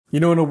You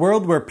know, in a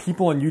world where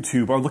people on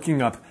YouTube are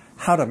looking up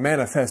how to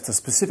manifest a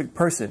specific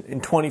person in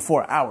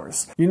 24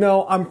 hours, you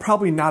know, I'm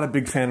probably not a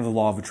big fan of the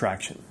law of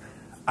attraction.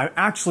 I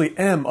actually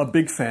am a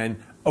big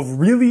fan of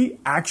really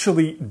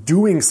actually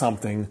doing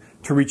something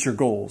to reach your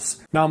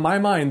goals. Now, in my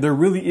mind, there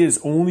really is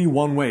only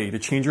one way to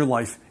change your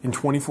life in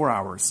 24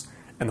 hours.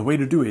 And the way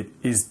to do it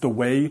is the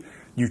way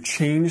you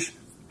change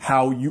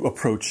how you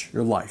approach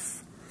your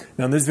life.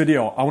 Now, in this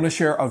video, I want to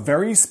share a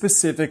very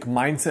specific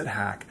mindset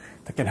hack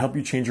that can help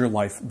you change your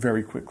life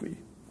very quickly.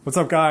 What's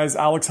up, guys?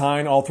 Alex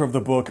Hine, author of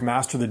the book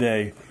Master the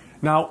Day.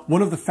 Now,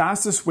 one of the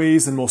fastest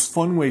ways and most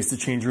fun ways to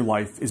change your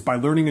life is by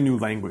learning a new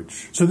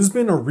language. So there's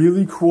been a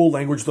really cool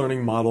language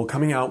learning model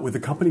coming out with a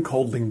company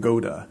called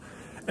Lingoda.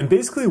 And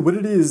basically what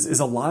it is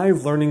a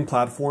live learning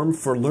platform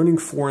for learning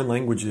foreign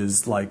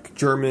languages like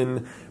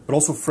German, but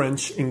also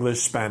French,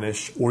 English,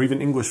 Spanish, or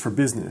even English for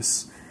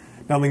business.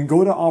 Now,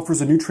 Lingoda offers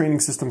a new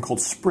training system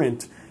called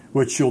Sprint,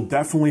 which you'll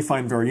definitely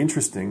find very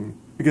interesting,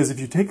 because if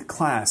you take a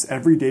class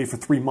every day for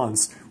 3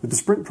 months with the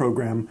Sprint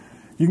program,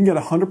 you can get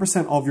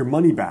 100% of your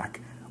money back,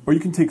 or you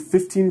can take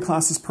 15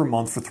 classes per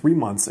month for 3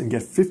 months and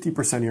get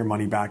 50% of your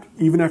money back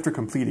even after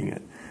completing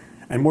it.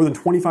 And more than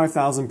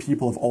 25,000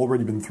 people have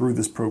already been through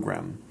this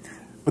program.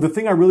 But the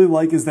thing I really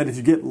like is that if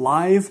you get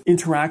live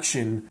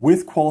interaction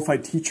with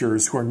qualified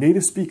teachers who are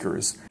native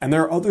speakers, and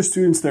there are other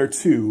students there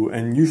too,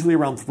 and usually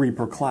around 3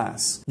 per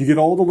class, you get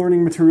all the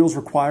learning materials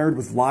required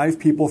with live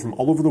people from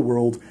all over the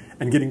world,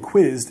 and getting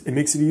quizzed, it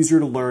makes it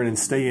easier to learn and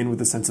stay in with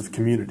a sense of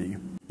community.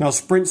 Now,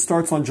 Sprint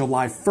starts on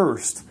July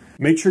 1st.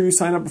 Make sure you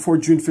sign up before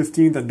June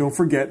 15th, and don't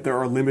forget there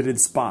are limited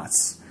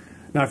spots.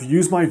 Now, if you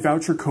use my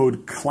voucher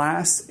code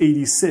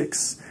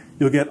CLASS86,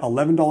 you'll get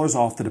 $11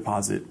 off the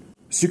deposit.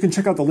 So you can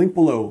check out the link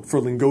below for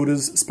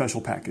Lingoda's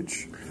special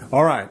package.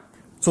 All right,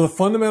 so the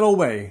fundamental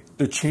way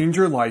to change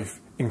your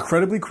life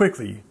incredibly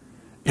quickly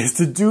is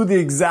to do the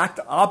exact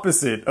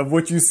opposite of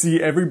what you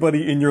see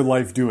everybody in your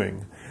life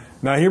doing.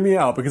 Now hear me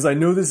out, because I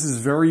know this is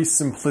very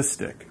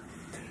simplistic.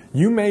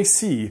 You may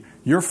see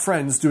your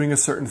friends doing a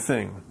certain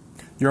thing.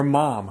 Your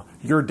mom,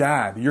 your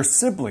dad, your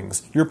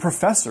siblings, your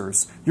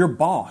professors, your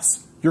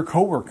boss, your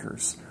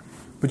coworkers.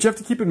 But you have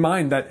to keep in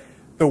mind that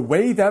the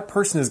way that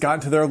person has gotten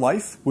to their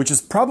life, which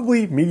is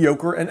probably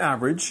mediocre and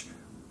average,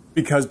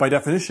 because by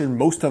definition,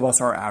 most of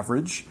us are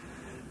average,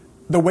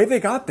 the way they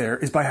got there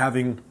is by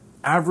having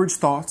average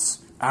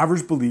thoughts,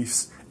 average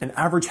beliefs, and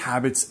average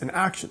habits and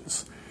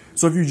actions.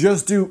 So if you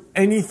just do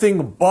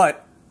anything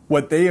but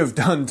what they have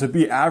done to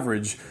be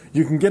average,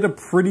 you can get a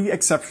pretty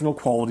exceptional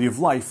quality of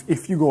life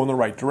if you go in the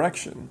right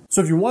direction.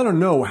 So if you want to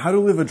know how to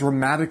live a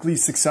dramatically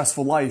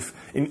successful life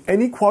in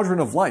any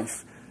quadrant of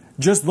life,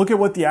 just look at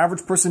what the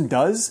average person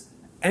does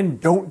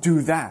and don't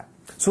do that.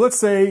 So let's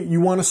say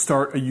you want to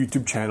start a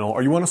YouTube channel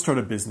or you want to start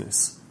a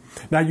business.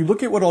 Now you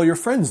look at what all your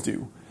friends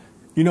do.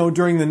 You know,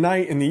 during the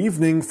night and the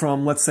evening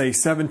from, let's say,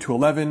 7 to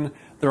 11,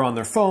 they're on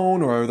their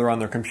phone or they're on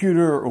their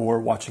computer or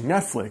watching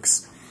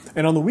Netflix.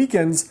 And on the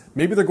weekends,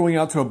 maybe they're going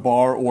out to a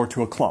bar or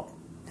to a club.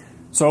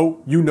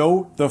 So you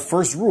know the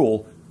first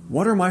rule: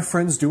 what are my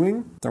friends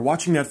doing? They're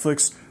watching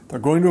Netflix, they're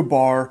going to a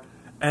bar,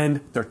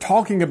 and they're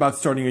talking about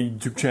starting a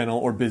YouTube channel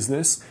or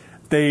business.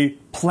 They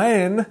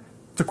plan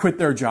to quit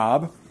their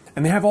job,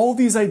 and they have all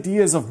these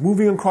ideas of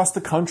moving across the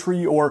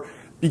country or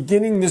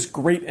beginning this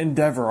great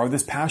endeavor or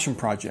this passion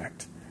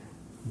project.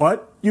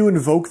 But you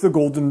invoke the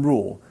golden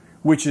rule,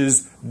 which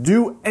is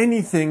do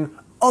anything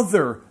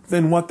other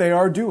than what they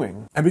are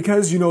doing. And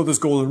because you know this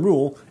golden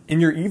rule,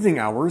 in your evening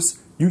hours,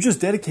 you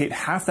just dedicate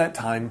half that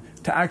time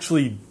to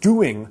actually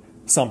doing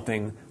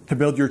something to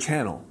build your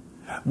channel.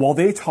 While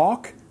they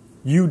talk,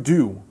 you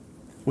do.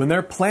 When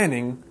they're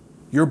planning,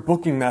 you're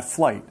booking that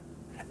flight.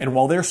 And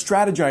while they're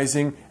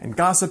strategizing and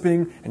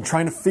gossiping and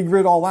trying to figure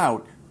it all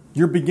out,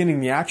 you're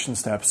beginning the action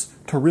steps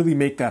to really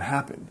make that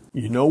happen.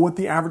 You know what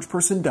the average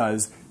person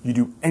does, you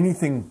do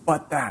anything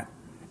but that.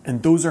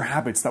 And those are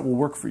habits that will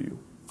work for you.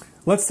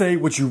 Let's say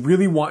what you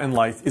really want in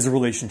life is a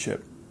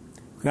relationship.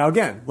 Now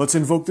again, let's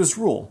invoke this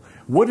rule.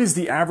 What does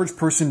the average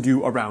person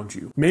do around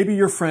you? Maybe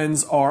your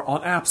friends are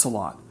on apps a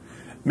lot.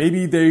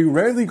 Maybe they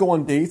rarely go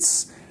on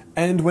dates,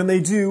 and when they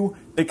do,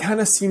 they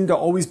kind of seem to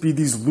always be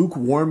these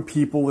lukewarm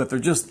people that they're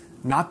just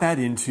not that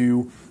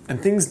into,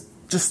 and things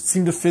just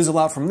seem to fizzle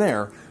out from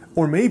there.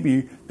 Or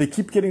maybe they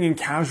keep getting in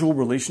casual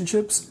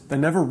relationships that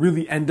never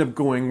really end up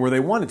going where they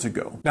want it to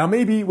go. Now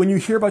maybe when you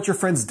hear about your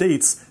friends'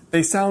 dates,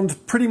 they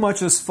sound pretty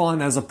much as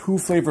fun as a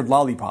poo-flavored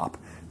lollipop.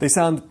 They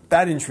sound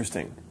that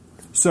interesting.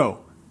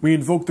 So we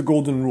invoke the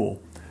golden rule.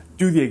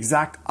 Do the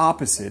exact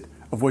opposite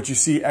of what you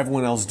see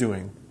everyone else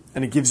doing.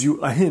 And it gives you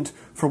a hint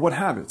for what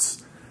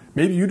habits.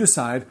 Maybe you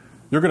decide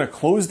you're going to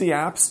close the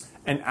apps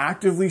and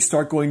actively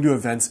start going to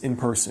events in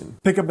person.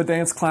 Pick up a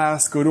dance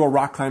class, go to a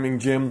rock climbing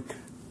gym,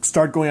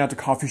 start going out to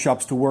coffee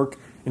shops to work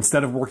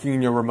instead of working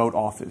in your remote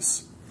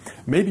office.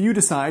 Maybe you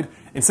decide,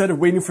 instead of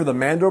waiting for the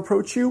man to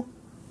approach you,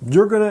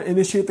 you're going to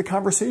initiate the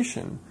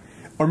conversation.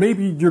 Or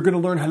maybe you're going to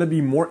learn how to be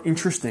more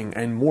interesting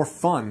and more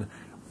fun,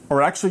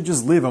 or actually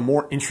just live a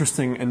more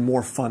interesting and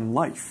more fun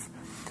life.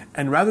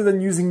 And rather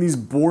than using these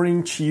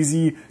boring,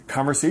 cheesy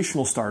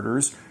conversational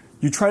starters,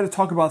 You try to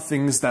talk about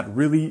things that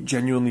really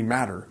genuinely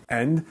matter,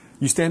 and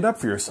you stand up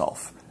for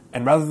yourself.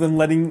 And rather than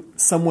letting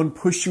someone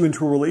push you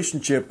into a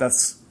relationship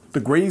that's the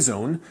gray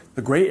zone,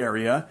 the gray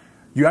area,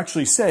 you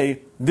actually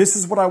say, this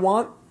is what I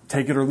want,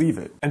 take it or leave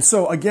it. And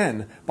so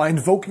again, by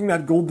invoking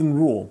that golden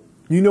rule,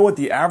 you know what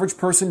the average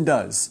person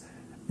does,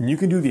 and you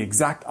can do the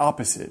exact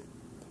opposite.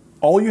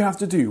 All you have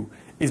to do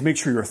is make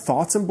sure your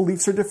thoughts and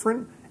beliefs are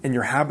different and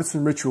your habits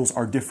and rituals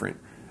are different,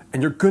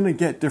 and you're gonna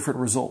get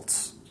different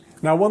results.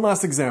 Now, one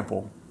last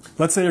example.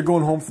 Let's say you're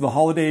going home for the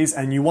holidays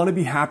and you want to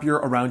be happier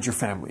around your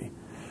family.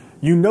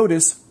 You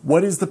notice,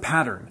 what is the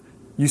pattern?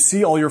 You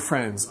see all your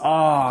friends.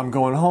 I'm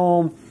going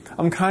home.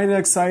 I'm kind of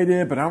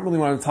excited, but I don't really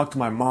want to talk to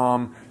my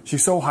mom.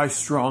 She's so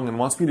high-strung and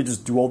wants me to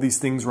just do all these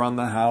things around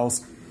the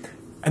house.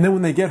 And then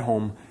when they get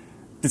home,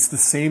 it's the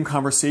same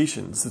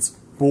conversations. It's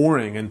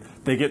boring and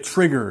they get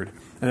triggered.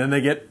 And then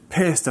they get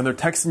pissed and they're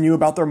texting you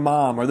about their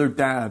mom or their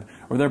dad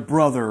or their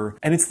brother.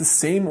 And it's the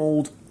same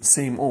old,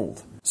 same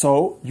old.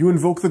 So you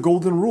invoke the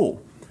golden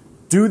rule.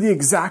 Do the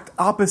exact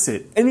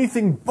opposite.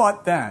 Anything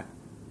but that.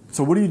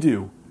 So what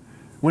do?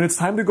 When it's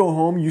time to go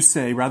home, you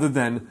say, rather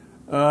than,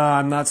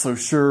 I'm not so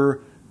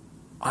sure,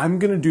 I'm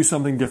going to do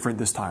something different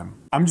this time.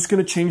 I'm just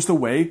going to change the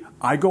way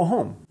I go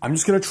home. I'm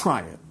just going to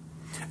try it.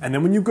 And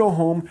then when you go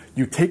home,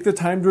 you take the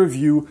time to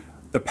review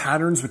the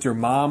patterns with your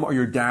mom or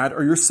your dad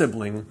or your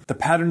sibling, the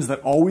patterns that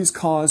always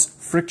cause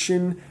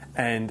friction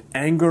and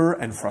anger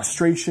and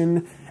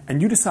frustration,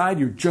 and you decide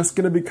you're just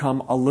going to become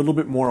a little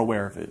bit more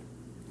aware of it.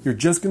 You're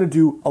just going to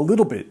do a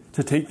little bit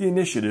to take the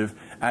initiative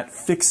at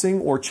fixing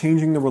or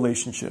changing the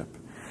relationship.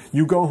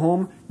 You go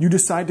home, you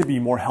decide to be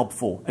more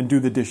helpful and do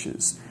the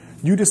dishes.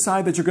 You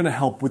decide that you're going to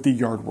help with the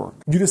yard work.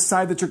 You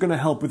decide that you're going to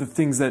help with the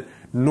things that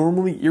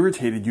normally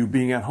irritated you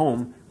being at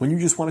home when you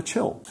just want to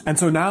chill. And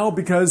so now,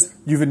 because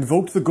you've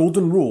invoked the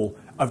golden rule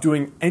of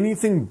doing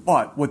anything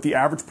but what the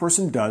average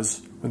person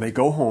does when they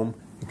go home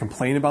and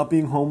complain about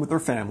being home with their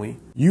family,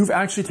 you've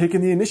actually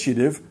taken the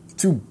initiative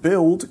to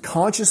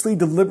consciously,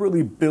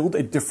 deliberately build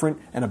a different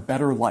and a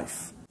better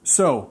life.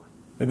 So,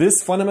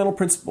 this fundamental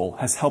principle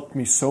has helped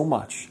me so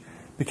much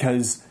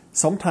because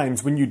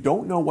sometimes when you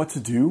don't know what to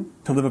do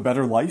to live a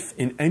better life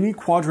in any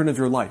quadrant of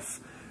your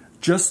life,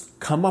 just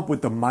come up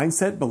with the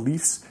mindset,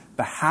 beliefs,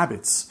 the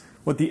habits,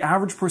 what the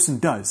average person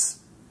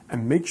does,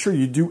 and make sure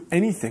you do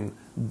anything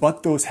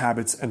but those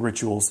habits and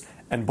rituals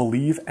and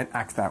believe and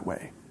act that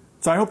way.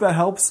 So I hope that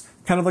helps.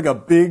 Kind of like a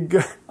big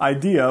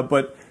idea,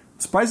 but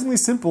surprisingly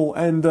simple,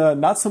 and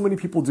not so many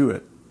people do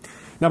it.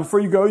 Now,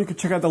 before you go, you can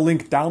check out the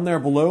link down there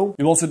below.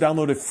 You'll also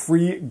download a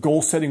free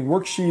goal setting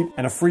worksheet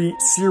and a free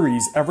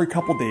series every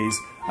couple days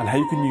on how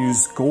you can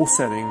use goal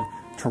setting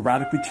to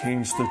radically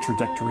change the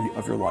trajectory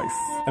of your life.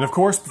 And of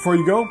course, before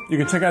you go, you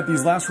can check out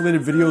these last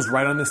related videos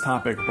right on this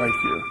topic right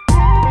here.